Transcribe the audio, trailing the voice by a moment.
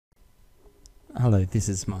Hello, this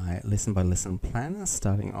is my lesson by lesson planner,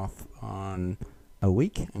 starting off on a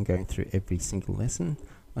week and going through every single lesson,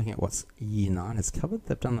 looking at what Year 9 has covered.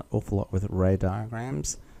 They've done an awful lot with ray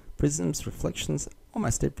diagrams, prisms, reflections,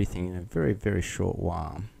 almost everything in a very, very short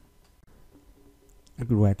while. A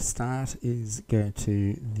good way to start is go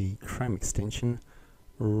to the Chrome extension,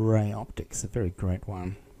 Ray Optics, a very great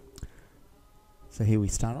one. So here we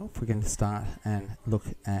start off. We're going to start and look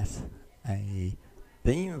at a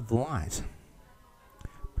beam of light.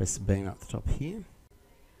 Press the beam up the top here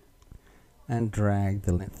and drag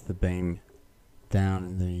the length of the beam down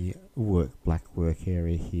in the black work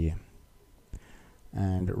area here.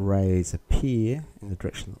 And rays appear in the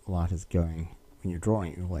direction that the light is going. When you're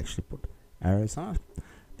drawing it, you'll actually put arrows on it.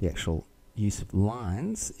 The actual use of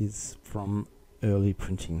lines is from early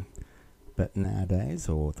printing, but nowadays,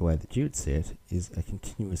 or the way that you would see it, is a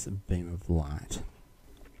continuous beam of light.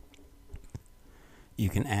 You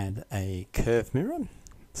can add a curve mirror.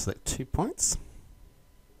 Select 2 points,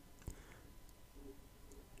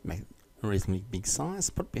 make it a reasonably big size,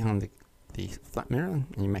 put it behind the flat mirror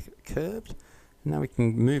and you make it curved. Now we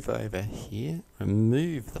can move over here,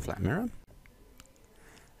 remove the flat mirror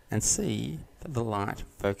and see that the light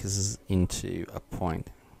focuses into a point.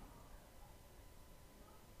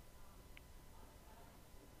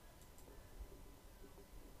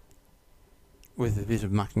 With a bit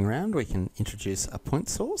of mucking around, we can introduce a point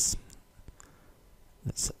source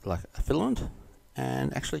that's like a filament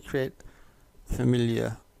and actually create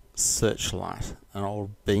familiar searchlight, an old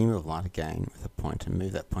beam of light again with a point, and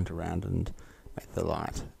move that point around and make the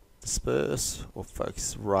light disperse or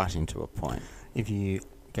focus right into a point. If you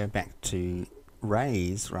go back to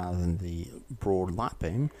rays rather than the broad light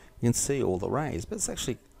beam, you can see all the rays, but it's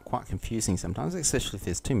actually quite confusing sometimes, especially if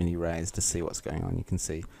there's too many rays to see what's going on. You can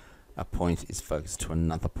see a point is focused to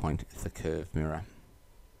another point with the curve mirror.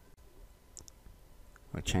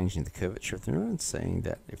 We're changing the curvature of the mirror and saying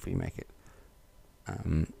that if we make it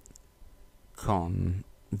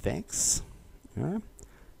convex mirror,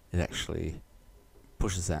 it actually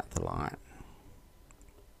pushes out the light.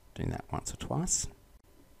 Doing that once or twice.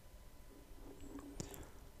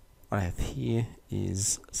 What I have here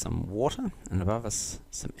is some water, and above us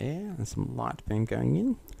some air and some light beam going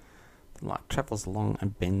in. The light travels along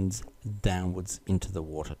and bends downwards into the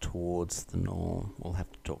water towards the normal. We'll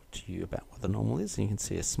have to talk to you about what the normal is, and you can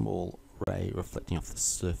see a small ray reflecting off the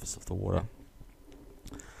surface of the water.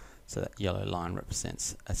 So that yellow line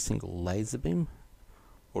represents a single laser beam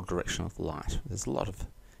or direction of light. There's a lot of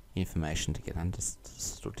information to get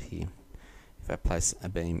understood here. If I place a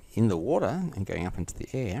beam in the water and going up into the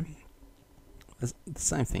air, the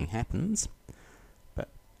same thing happens, but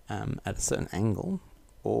at a certain angle,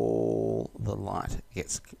 all the light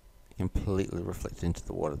gets completely reflected into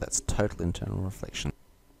the water. That's total internal reflection.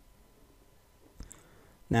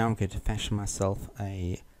 Now I'm going to fashion myself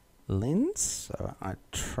a lens. So I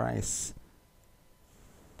trace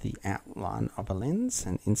the outline of a lens,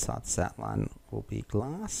 and inside this outline will be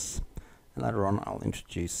glass. And later on I'll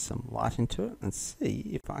introduce some light into it and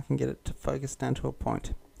see if I can get it to focus down to a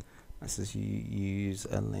point. This is you use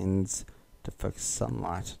a lens to focus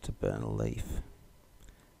sunlight to burn a leaf.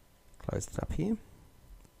 Close it up here,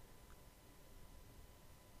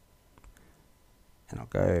 and I'll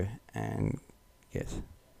go and get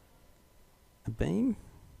a beam,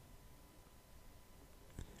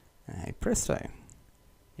 and hey presto,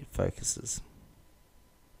 it focuses.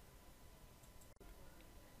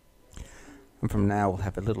 And from now we'll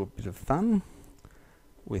have a little bit of fun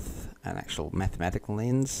with an actual mathematical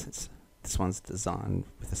lens. This one's designed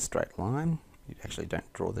with a straight line. You actually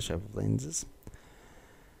don't draw the shape of lenses.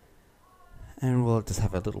 And we'll just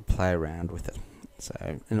have a little play around with it.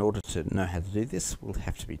 So in order to know how to do this, we'll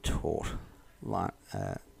have to be taught about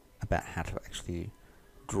how to actually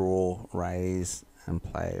draw rays and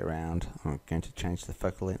play around. I'm going to change the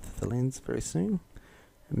focal length of the lens very soon,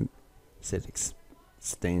 and set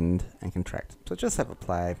extend and contract. So just have a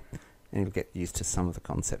play and you'll get used to some of the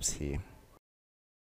concepts here.